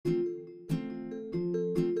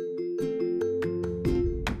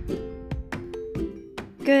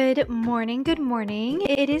Good morning, good morning.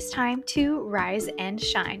 It is time to rise and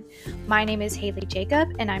shine. My name is Haley Jacob,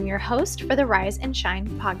 and I'm your host for the Rise and Shine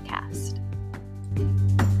podcast.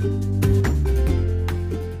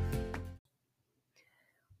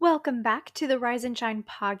 Welcome back to the Rise and Shine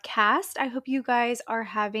podcast. I hope you guys are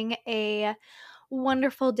having a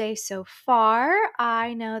wonderful day so far.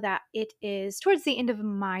 I know that it is towards the end of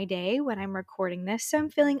my day when I'm recording this, so I'm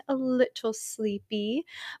feeling a little sleepy,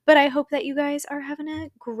 but I hope that you guys are having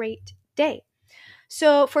a great day.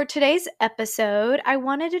 So, for today's episode, I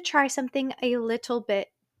wanted to try something a little bit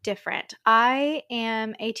different. I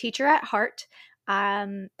am a teacher at heart.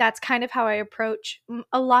 That's kind of how I approach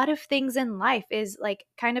a lot of things in life, is like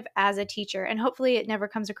kind of as a teacher. And hopefully, it never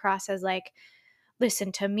comes across as like,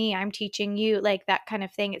 listen to me, I'm teaching you, like that kind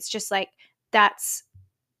of thing. It's just like, that's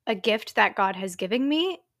a gift that God has given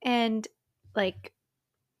me. And like,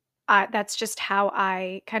 that's just how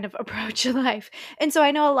I kind of approach life. And so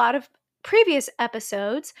I know a lot of previous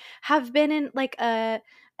episodes have been in like a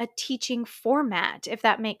teaching format, if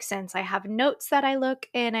that makes sense. I have notes that I look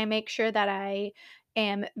and I make sure that I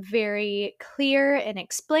am very clear in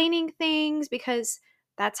explaining things, because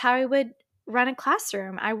that's how I would run a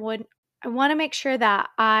classroom. I want to make sure that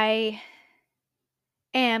I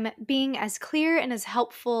am being as clear and as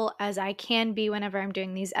helpful as I can be whenever I'm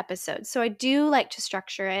doing these episodes. So I do like to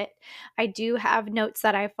structure it. I do have notes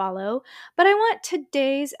that I follow, but I want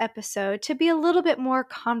today's episode to be a little bit more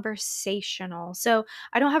conversational. So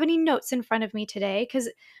I don't have any notes in front of me today because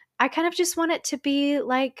I kind of just want it to be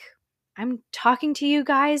like I'm talking to you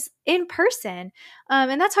guys in person.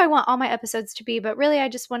 And that's how I want all my episodes to be. But really, I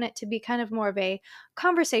just want it to be kind of more of a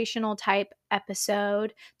conversational type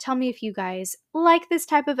episode. Tell me if you guys like this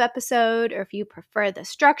type of episode or if you prefer the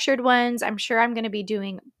structured ones. I'm sure I'm going to be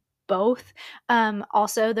doing both.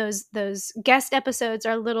 Also, those guest episodes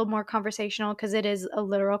are a little more conversational because it is a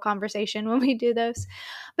literal conversation when we do those.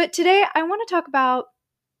 But today, I want to talk about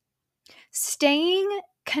staying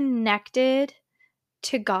connected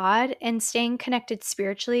to God and staying connected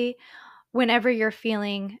spiritually whenever you're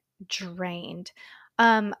feeling drained.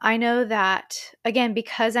 I know that, again,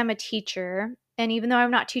 because I'm a teacher, and even though I'm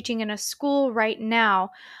not teaching in a school right now,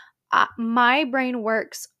 my brain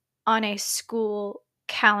works on a school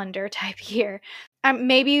calendar type year.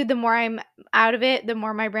 Maybe the more I'm out of it, the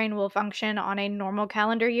more my brain will function on a normal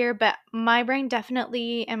calendar year, but my brain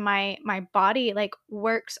definitely, and my body like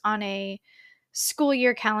works on a school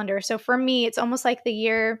year calendar. So for me, it's almost like the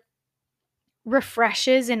year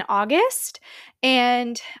refreshes in August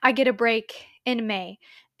and I get a break in May.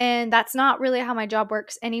 And that's not really how my job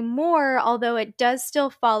works anymore, although it does still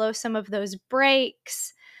follow some of those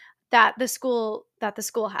breaks that the school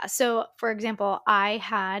has. So, for example, I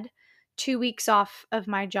had 2 weeks off of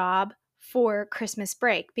my job for Christmas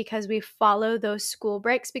break because we follow those school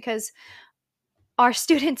breaks, because our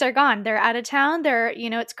students are gone. They're out of town.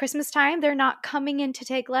 It's Christmas time. They're not coming in to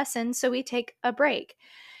take lessons, so we take a break.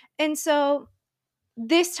 And so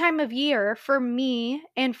this time of year for me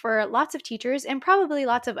and for lots of teachers and probably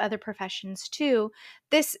lots of other professions too,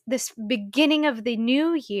 this beginning of the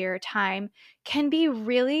new year time can be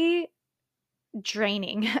really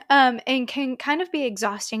draining and can kind of be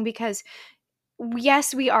exhausting, because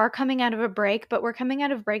yes, we are coming out of a break, but we're coming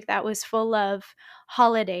out of break that was full of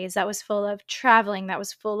holidays, that was full of traveling, that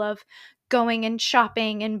was full of going and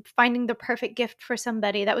shopping and finding the perfect gift for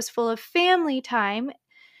somebody, that was full of family time.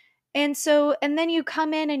 And then you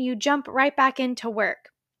come in and you jump right back into work.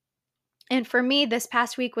 And for me, this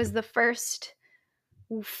past week was the first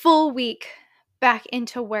full week back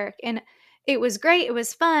into work. And it was great. It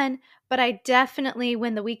was fun. But I definitely,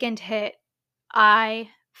 when the weekend hit, I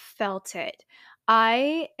felt it.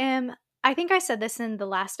 I think I said this in the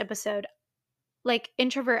last episode, like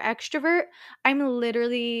introvert, extrovert, I'm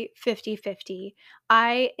literally 50-50.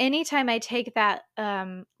 Anytime I take that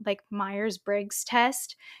like Myers-Briggs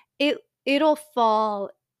test, it'll fall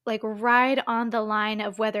like right on the line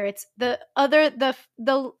of whether it's the other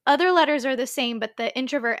letters are the same, but the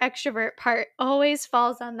introvert extrovert part always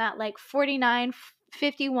falls on that like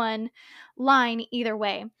 49-51 line either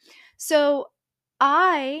way. So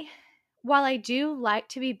I while I do like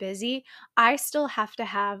to be busy, I still have to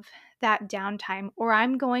have that downtime or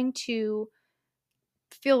I'm going to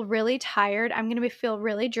feel really tired. I'm going to feel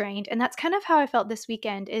really drained. And that's kind of how I felt this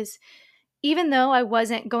weekend, is even though I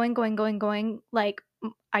wasn't going like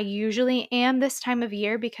I usually am this time of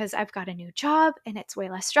year, because I've got a new job and it's way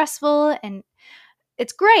less stressful and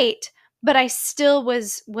it's great, but I still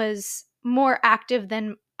was more active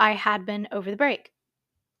than I had been over the break.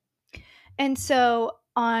 And so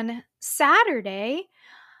on Saturday,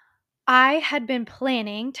 I had been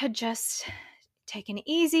planning to just take an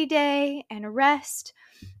easy day and rest.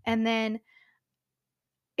 And then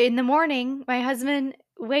in the morning, my husband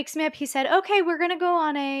wakes me up. He said, "Okay, we're gonna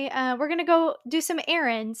go do some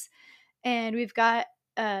errands, and we've got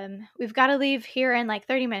to leave here in like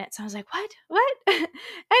 30 minutes." I was like, "What?" I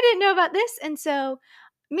didn't know about this. And so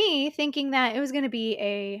me thinking that it was going to be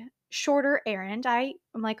a shorter errand, I'm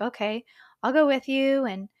like, "Okay, I'll go with you,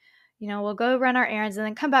 and we'll go run our errands and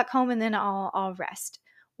then come back home, and then I'll rest."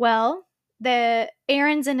 Well, the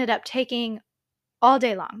errands ended up taking all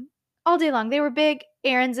day long. All day long. They were big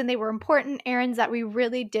errands and they were important errands that we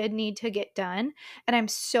really did need to get done. And I'm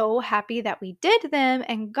so happy that we did them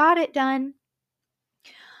and got it done.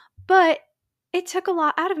 But it took a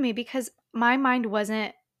lot out of me because my mind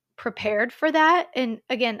wasn't prepared for that. And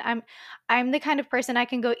again, I'm the kind of person, I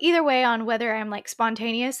can go either way on whether I'm like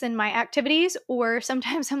spontaneous in my activities, or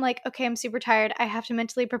sometimes I'm like, okay, I'm super tired, I have to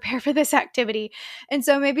mentally prepare for this activity. And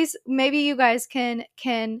so maybe you guys can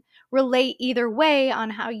relate either way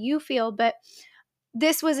on how you feel. But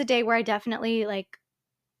this was a day where I definitely like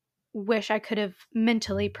wish I could have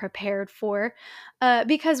mentally prepared for,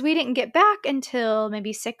 because we didn't get back until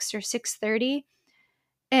maybe 6 or 6:30.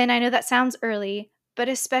 And I know that sounds early, but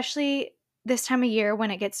especially this time of year when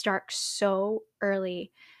it gets dark so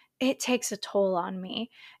early, it takes a toll on me.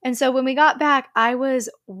 And so when we got back, I was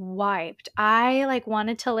wiped. I like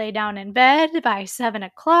wanted to lay down in bed by 7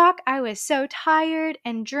 o'clock. I was so tired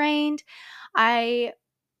and drained. I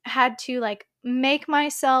had to like make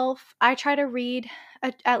myself, I try to read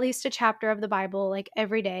at least a chapter of the Bible like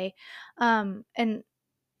every day. And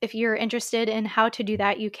if you're interested in how to do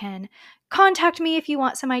that, you can contact me if you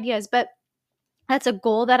want some ideas. But that's a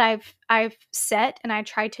goal that I've set and I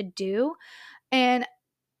try to do. And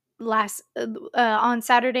last on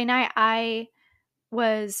Saturday night, I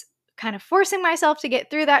was kind of forcing myself to get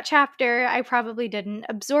through that chapter. I probably didn't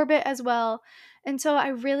absorb it as well. And so I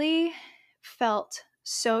really felt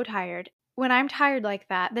so tired. When I'm tired like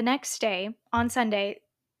that, the next day on Sunday,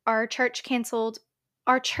 our church canceled.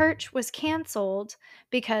 Our church was canceled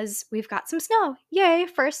because we've got some snow. Yay,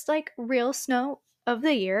 first like real snow of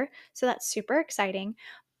the year. So that's super exciting.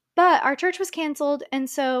 But our church was canceled, and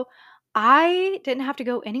so I didn't have to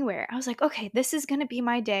go anywhere. I was like, okay, this is going to be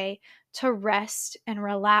my day to rest and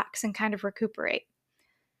relax and kind of recuperate.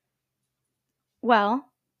 Well,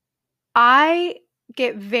 I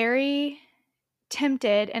get very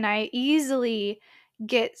tempted and I easily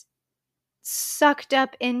get sucked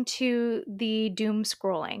up into the doom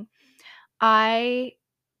scrolling. I,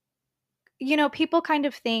 people kind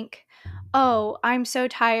of think, oh, I'm so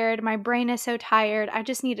tired. My brain is so tired. I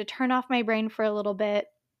just need to turn off my brain for a little bit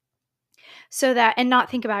so that and not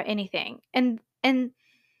think about anything. And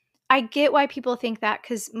I get why people think that,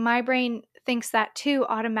 cuz my brain thinks that too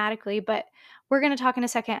automatically, but we're going to talk in a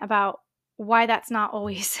second about why that's not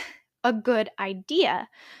always a good idea.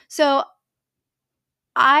 So,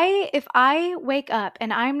 if I wake up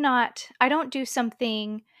and I don't do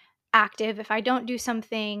something active, if I don't do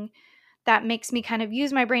something that makes me kind of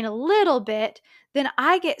use my brain a little bit, then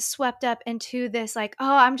I get swept up into this like,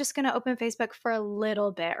 oh, I'm just going to open Facebook for a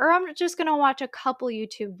little bit, or I'm just going to watch a couple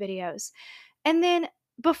YouTube videos. And then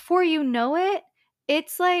before you know it,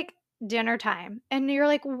 it's like dinner time. And you're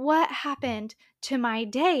like, what happened to my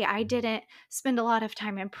day? I didn't spend a lot of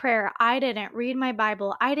time in prayer. I didn't read my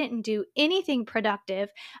Bible. I didn't do anything productive.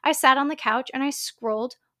 I sat on the couch and I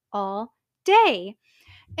scrolled all day.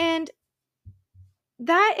 And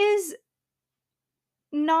that is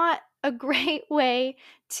not a great way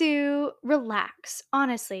to relax,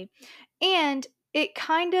 honestly. And it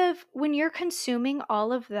kind of, when you're consuming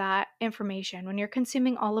all of that information, when you're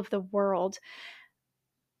consuming all of the world,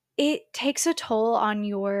 it takes a toll on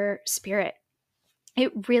your spirit.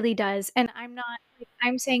 It really does. And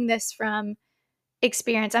I'm saying this from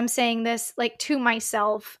experience. I'm saying this like to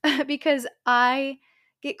myself because I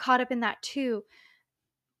get caught up in that too.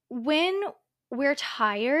 When we're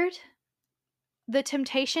tired, the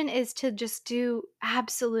temptation is to just do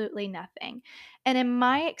absolutely nothing. And in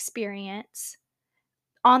my experience,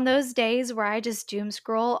 on those days where I just doom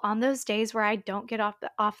scroll, on those days where I don't get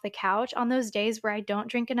off the couch, on those days where I don't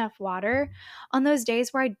drink enough water, on those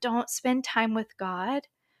days where I don't spend time with God,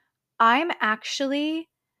 I'm actually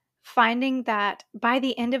finding that by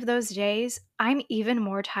the end of those days, I'm even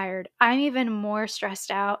more tired. I'm even more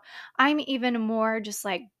stressed out. I'm even more just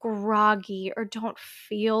like groggy or don't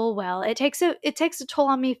feel well. It takes a toll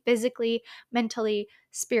on me physically, mentally,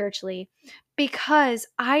 spiritually, because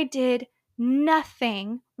I did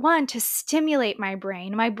nothing one to stimulate my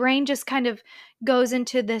brain. My brain just kind of goes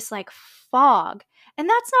into this like fog. And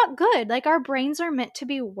that's not good. Like our brains are meant to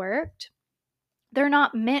be worked. They're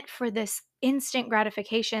not meant for this instant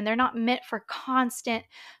gratification. They're not meant for constant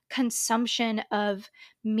consumption of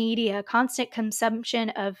media, constant consumption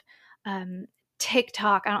of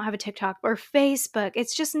TikTok. I don't have a TikTok, or Facebook.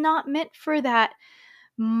 It's just not meant for that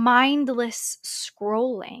mindless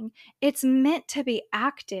scrolling. It's meant to be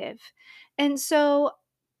active. And so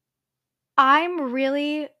I'm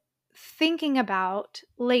really thinking about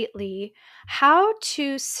lately how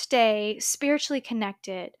to stay spiritually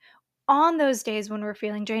connected on those days when we're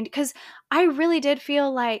feeling drained, because I really did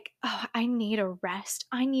feel like, oh, I need a rest.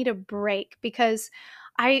 I need a break, because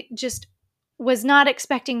I just was not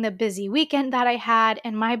expecting the busy weekend that I had,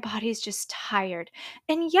 and my body's just tired.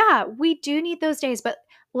 And yeah, we do need those days, but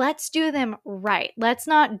let's do them right. Let's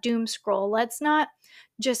not doom scroll. Let's not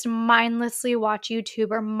just mindlessly watch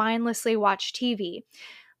YouTube or mindlessly watch TV.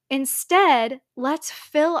 Instead, let's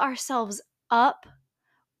fill ourselves up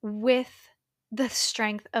with the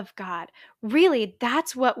strength of God. Really,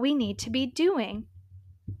 that's what we need to be doing.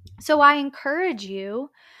 So I encourage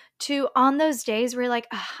you to, on those days where you're like,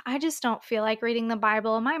 "Ugh, I just don't feel like reading the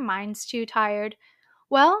Bible, my mind's too tired."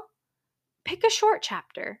 Well, pick a short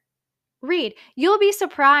chapter. Read. You'll be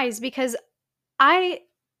surprised, because I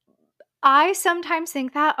I sometimes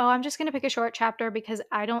think that, oh, I'm just going to pick a short chapter because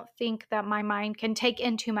I don't think that my mind can take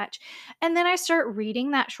in too much. And then I start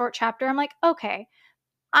reading that short chapter. I'm like, okay,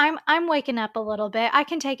 I'm waking up a little bit. I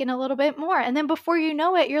can take in a little bit more. And then before you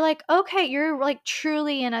know it, you're like, okay, you're like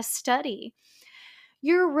truly in a study.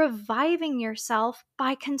 You're reviving yourself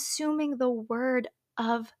by consuming the word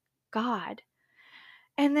of God.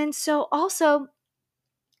 And then so also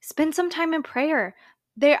spend some time in prayer.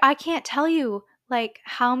 There, I can't tell you like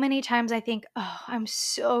how many times I think, oh, I'm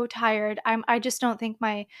so tired. I just don't think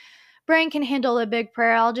my brain can handle a big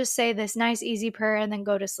prayer. I'll just say this nice easy prayer and then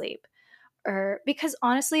go to sleep. Or because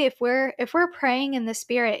honestly, if we're praying in the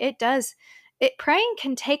spirit, it praying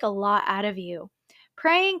can take a lot out of you.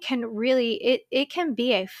 Praying can really, it can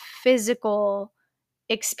be a physical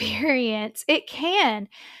experience. It can.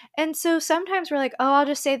 And so sometimes we're like, oh, I'll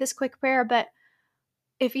just say this quick prayer, but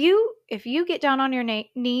if you get down on your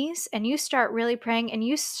knees and you start really praying and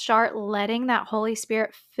you start letting that Holy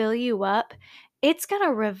Spirit fill you up, it's going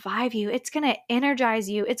to revive you. It's going to energize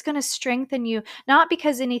you. It's going to strengthen you, not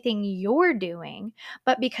because anything you're doing,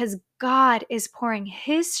 but because God is pouring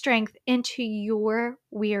his strength into your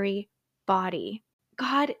weary body.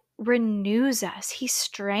 God renews us. He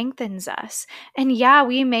strengthens us. And yeah,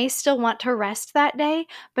 we may still want to rest that day,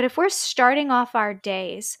 but if we're starting off our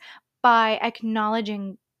days by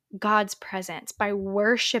acknowledging God's presence, by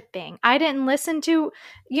worshiping. I didn't listen to,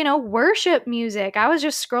 worship music. I was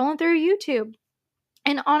just scrolling through YouTube.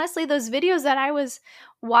 And honestly, those videos that I was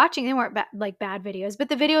watching, they weren't like bad videos, but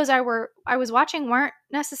the videos I was watching weren't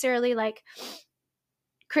necessarily like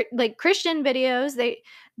Christian videos.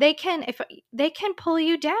 They can pull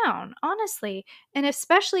you down, honestly. And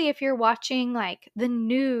especially if you're watching like the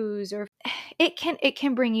news, or it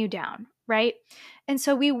can bring you down, right? And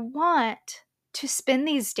so we want to spend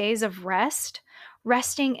these days of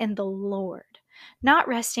resting in the Lord, not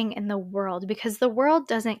resting in the world, because the world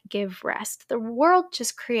doesn't give rest. The world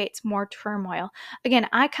just creates more turmoil. Again,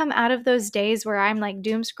 I come out of those days where I'm like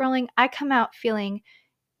doom scrolling, I come out feeling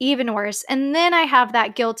even worse. And then I have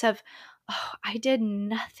that guilt of, oh, I did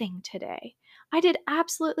nothing today. I did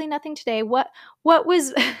absolutely nothing today. What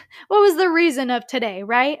was what was the reason of today,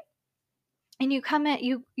 right? And you come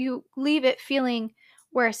in, you leave it feeling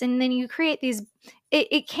worse. And then you create these,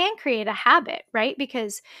 it can create a habit, right?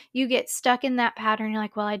 Because you get stuck in that pattern. You're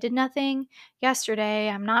like, well, I did nothing yesterday.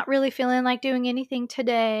 I'm not really feeling like doing anything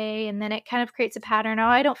today. And then it kind of creates a pattern. Oh,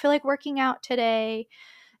 I don't feel like working out today.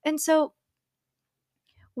 And so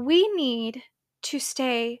we need to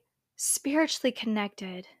stay spiritually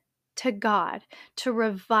connected to God, to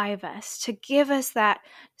revive us, to give us that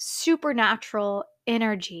supernatural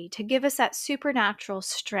energy, to give us that supernatural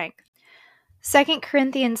strength. 2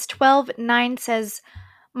 Corinthians 12:9 says,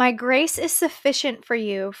 "My grace is sufficient for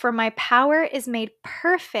you, for my power is made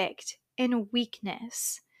perfect in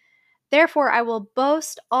weakness. Therefore, I will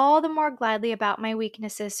boast all the more gladly about my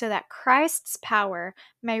weaknesses, so that Christ's power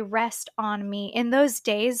may rest on me." In those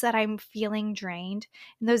days that I'm feeling drained,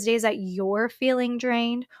 in those days that you're feeling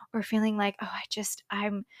drained, or feeling like, oh,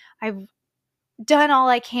 I've done all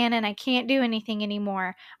I can and I can't do anything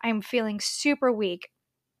anymore. I'm feeling super weak.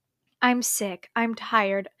 I'm sick. I'm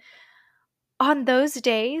tired. On those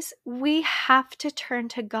days, we have to turn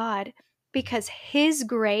to God, because his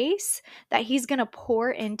grace that he's going to pour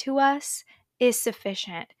into us is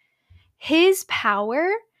sufficient. His power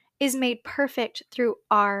is made perfect through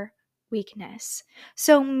our weakness.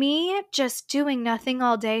 So me just doing nothing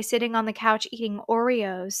all day, sitting on the couch eating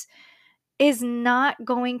Oreos, is not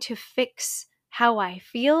going to fix how I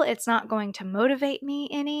feel. It's not going to motivate me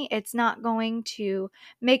any. It's not going to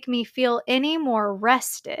make me feel any more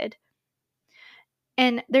rested.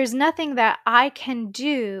 And there's nothing that I can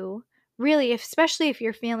do really, especially if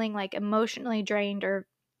you're feeling like emotionally drained or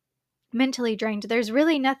mentally drained. There's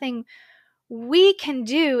really nothing we can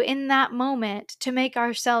do in that moment to make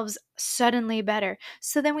ourselves suddenly better.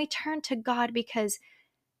 So then we turn to God, because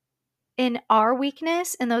in our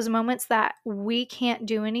weakness, in those moments that we can't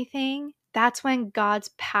do anything, that's when God's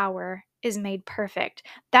power is made perfect.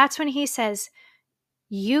 That's when He says,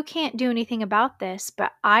 you can't do anything about this,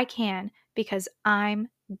 but I can, because I'm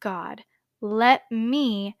God. Let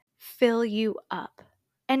me fill you up.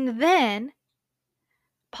 And then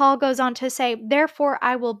Paul goes on to say, therefore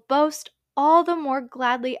I will boast all the more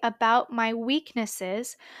gladly about my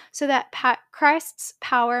weaknesses, so that Christ's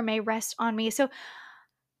power may rest on me. So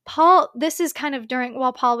Paul, this is kind of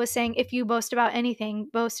while Paul was saying, if you boast about anything,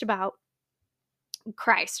 boast about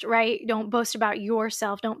Christ, right? Don't boast about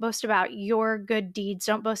yourself. Don't boast about your good deeds.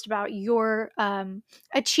 Don't boast about your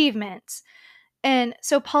achievements. And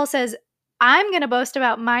so Paul says, I'm going to boast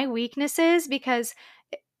about my weaknesses, because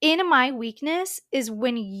in my weakness is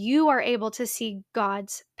when you are able to see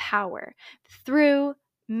God's power through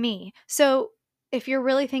me. So if you're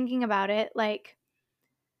really thinking about it, like,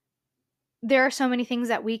 there are so many things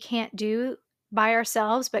that we can't do by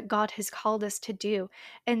ourselves, but God has called us to do.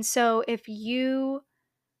 And so if you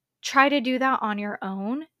try to do that on your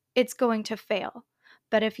own, it's going to fail.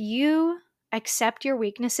 But if you accept your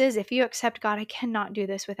weaknesses, if you accept, God, I cannot do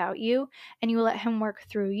this without you, and you let Him work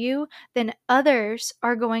through you, then others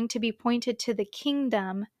are going to be pointed to the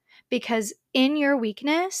kingdom, because in your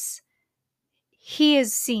weakness, He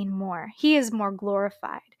is seen more. He is more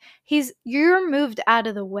glorified. You're moved out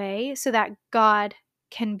of the way so that God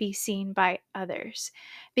can be seen by others,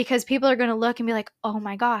 because people are going to look and be like, oh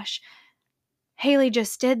my gosh, Haley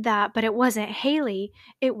just did that, but it wasn't Haley.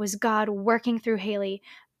 It was God working through Haley.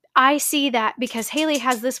 I see that because Haley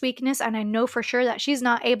has this weakness, and I know for sure that she's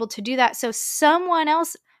not able to do that. So someone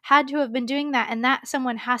else had to have been doing that, and that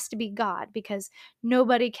someone has to be God, because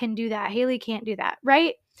nobody can do that. Haley can't do that,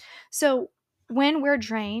 right? So when we're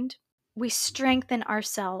drained, we strengthen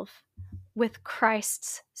ourselves with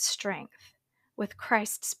Christ's strength, with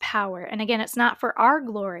Christ's power. And again, it's not for our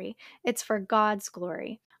glory, it's for God's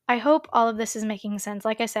glory. I hope all of this is making sense.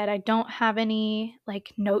 Like I said, I don't have any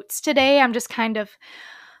notes today. I'm just kind of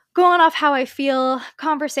going off how I feel,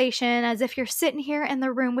 conversation, as if you're sitting here in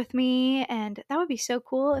the room with me. And that would be so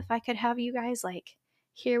cool if I could have you guys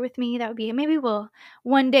here with me. That would be, maybe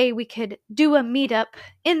one day we could do a meetup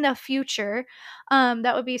in the future.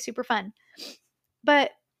 That would be super fun.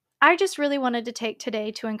 But I just really wanted to take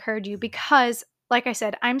today to encourage you, because like I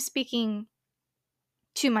said, I'm speaking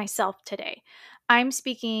to myself today. I'm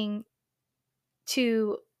speaking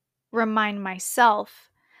to remind myself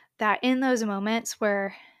that in those moments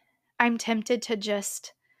where I'm tempted to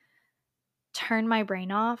just turn my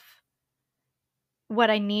brain off, what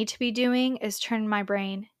I need to be doing is turn my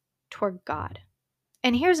brain toward God.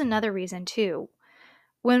 And here's another reason too.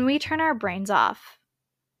 When we turn our brains off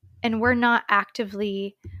and we're not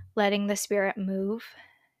actively letting the Spirit move,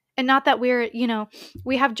 and not that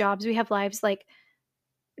we have jobs, we have lives,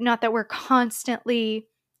 not that we're constantly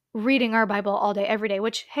reading our Bible all day, every day,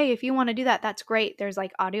 which, hey, if you want to do that, that's great. There's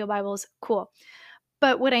audio Bibles, cool.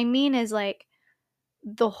 But what I mean is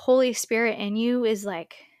the Holy Spirit in you is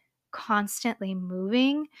constantly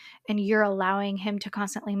moving, and you're allowing Him to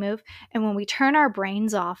constantly move. And when we turn our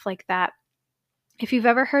brains off like that, if you've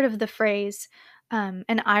ever heard of the phrase, an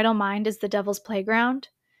idle mind is the devil's playground,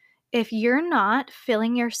 if you're not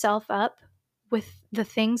filling yourself up with the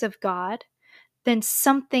things of God, then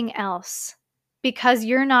something else, because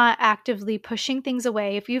you're not actively pushing things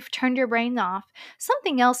away, if you've turned your brain off,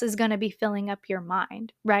 something else is going to be filling up your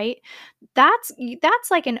mind, right? That's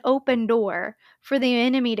like an open door for the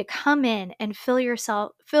enemy to come in and fill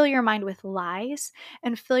your mind with lies,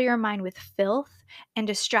 and fill your mind with filth, and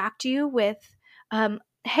distract you with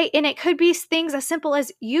hey, and it could be things as simple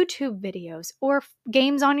as YouTube videos or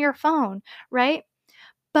games on your phone, right?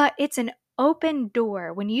 But it's an open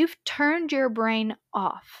door when you've turned your brain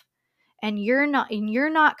off, and you're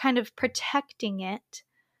not kind of protecting it.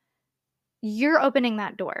 You're opening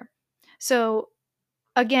that door. So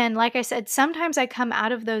again, like I said, sometimes I come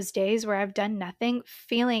out of those days where I've done nothing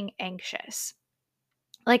feeling anxious.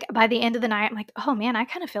 By the end of the night, I'm like, oh man, I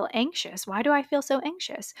kind of feel anxious. Why do I feel so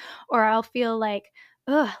anxious? Or I'll feel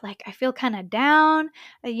I feel kind of down,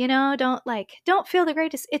 don't feel the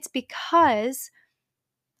greatest. It's because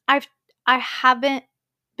I haven't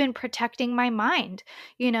been protecting my mind.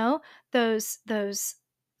 Those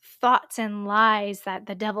thoughts and lies that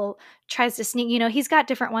the devil tries to sneak, he's got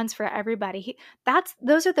different ones for everybody.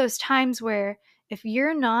 Those are those times where if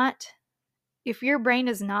your brain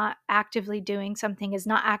is not actively doing something, is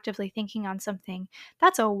not actively thinking on something,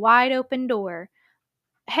 that's a wide open door.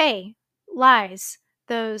 Hey, lies,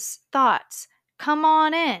 those thoughts, come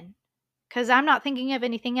on in, because I'm not thinking of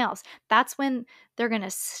anything else. That's when they're going to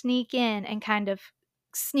sneak in and kind of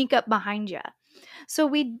sneak up behind you. So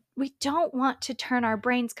we don't want to turn our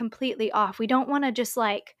brains completely off. We don't want to just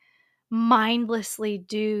like mindlessly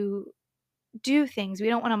do things. We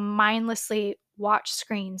don't want to mindlessly watch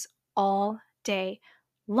screens all day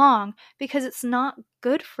long, because it's not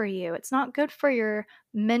good for you. It's not good for your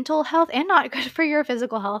mental health and not good for your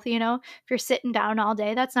physical health. If you're sitting down all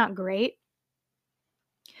day, that's not great.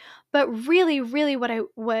 But really, really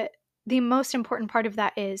what the most important part of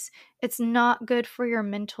that is, it's not good for your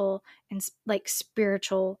mental and like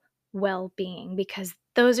spiritual well-being, because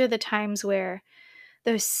those are the times where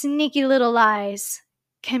those sneaky little lies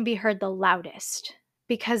can be heard the loudest,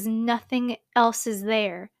 because nothing else is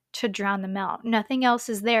there to drown them out. Nothing else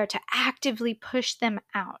is there to actively push them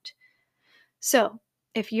out. So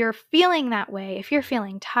if you're feeling that way, if you're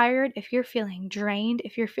feeling tired, if you're feeling drained,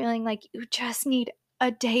 if you're feeling like you just need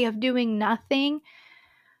a day of doing nothing,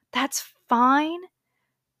 that's fine.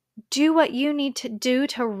 Do what you need to do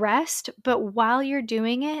to rest, but while you're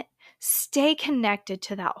doing it, stay connected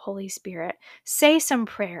to that Holy Spirit. Say some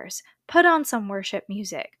prayers, put on some worship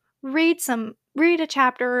music, read a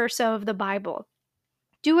chapter or so of the Bible,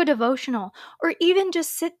 do a devotional, or even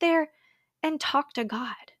just sit there and talk to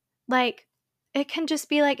God. Like, it can just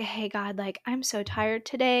be like, hey, God, like, I'm so tired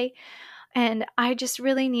today and I just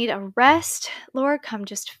really need a rest. Lord, come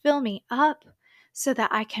just fill me up so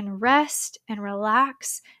that I can rest and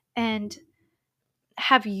relax and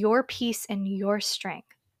have your peace and your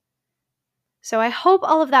strength. So I hope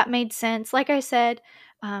all of that made sense. Like I said,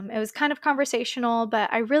 it was kind of conversational,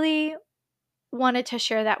 but I really wanted to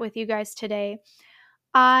share that with you guys today.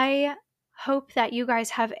 I hope that you guys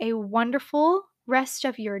have a wonderful rest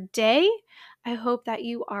of your day. I hope that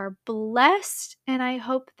you are blessed, and I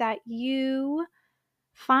hope that you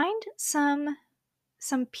find some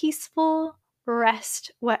peaceful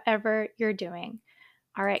rest, whatever you're doing.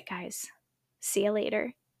 All right, guys. See you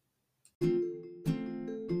later.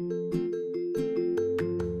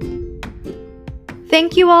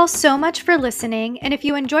 Thank you all so much for listening, and if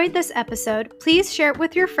you enjoyed this episode, please share it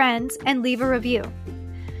with your friends and leave a review.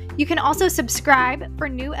 You can also subscribe for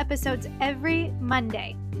new episodes every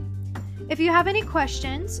Monday. If you have any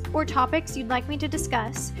questions or topics you'd like me to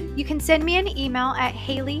discuss, you can send me an email at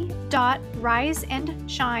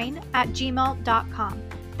haley.riseandshine@gmail.com.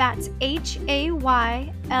 That's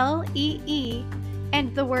HAYLEE,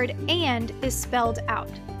 and the word "and" is spelled out.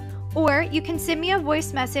 Or you can send me a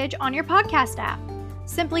voice message on your podcast app.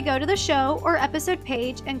 Simply go to the show or episode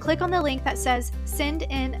page and click on the link that says "Send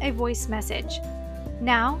in a voice message."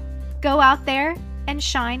 Now, go out there and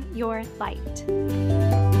shine your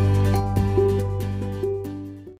light.